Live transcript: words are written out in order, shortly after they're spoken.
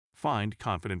Find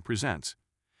Confident presents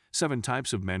 7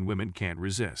 Types of Men Women Can't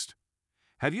Resist.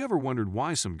 Have you ever wondered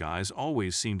why some guys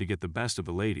always seem to get the best of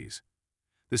the ladies?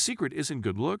 The secret isn't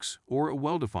good looks or a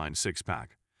well-defined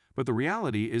six-pack, but the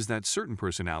reality is that certain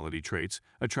personality traits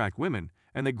attract women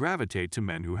and they gravitate to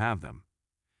men who have them.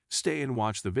 Stay and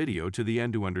watch the video to the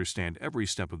end to understand every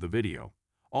step of the video.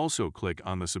 Also, click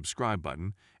on the subscribe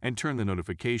button and turn the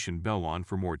notification bell on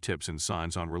for more tips and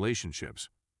signs on relationships.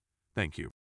 Thank you.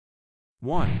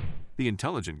 1. The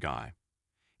intelligent guy.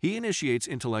 He initiates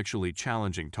intellectually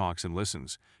challenging talks and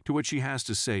listens to what she has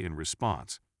to say in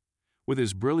response. With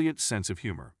his brilliant sense of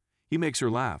humor, he makes her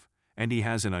laugh, and he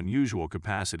has an unusual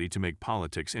capacity to make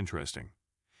politics interesting.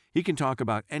 He can talk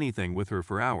about anything with her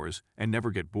for hours and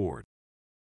never get bored.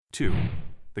 2.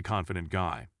 The confident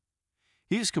guy.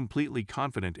 He is completely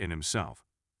confident in himself.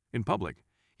 In public,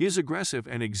 he is aggressive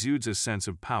and exudes a sense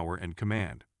of power and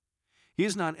command. He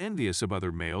is not envious of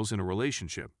other males in a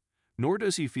relationship, nor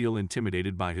does he feel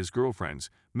intimidated by his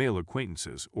girlfriends, male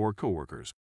acquaintances, or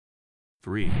coworkers.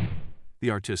 3.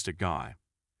 The artistic guy.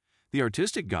 The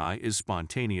artistic guy is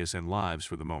spontaneous and lives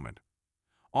for the moment.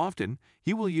 Often,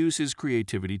 he will use his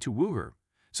creativity to woo her,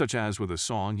 such as with a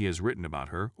song he has written about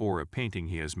her or a painting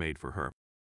he has made for her.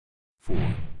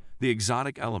 4. The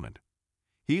exotic element.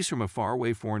 He's from a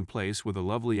faraway foreign place with a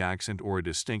lovely accent or a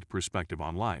distinct perspective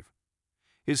on life.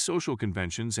 His social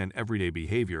conventions and everyday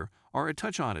behavior are a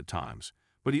touch odd at times,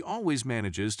 but he always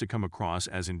manages to come across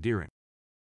as endearing.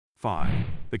 5.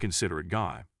 The considerate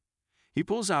guy. He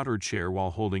pulls out her chair while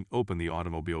holding open the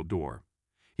automobile door.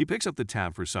 He picks up the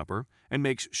tab for supper and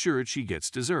makes sure she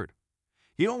gets dessert.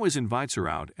 He always invites her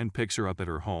out and picks her up at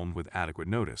her home with adequate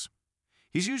notice.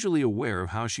 He's usually aware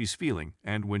of how she's feeling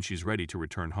and when she's ready to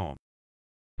return home.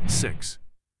 6.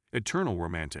 Eternal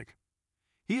romantic.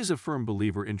 He is a firm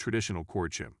believer in traditional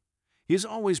courtship. He is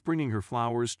always bringing her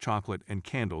flowers, chocolate, and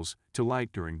candles to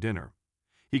light during dinner.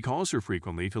 He calls her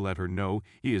frequently to let her know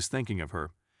he is thinking of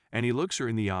her, and he looks her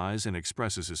in the eyes and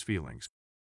expresses his feelings.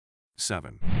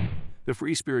 7. The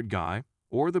free spirit guy,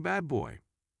 or the bad boy.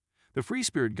 The free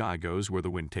spirit guy goes where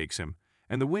the wind takes him,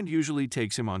 and the wind usually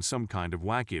takes him on some kind of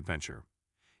wacky adventure.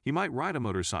 He might ride a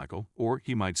motorcycle, or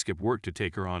he might skip work to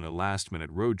take her on a last-minute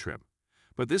road trip.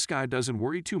 But this guy doesn't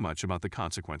worry too much about the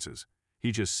consequences.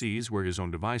 He just sees where his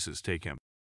own devices take him.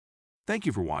 Thank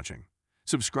you for watching.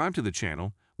 Subscribe to the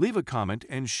channel, leave a comment,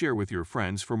 and share with your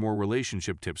friends for more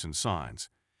relationship tips and signs.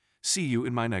 See you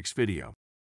in my next video.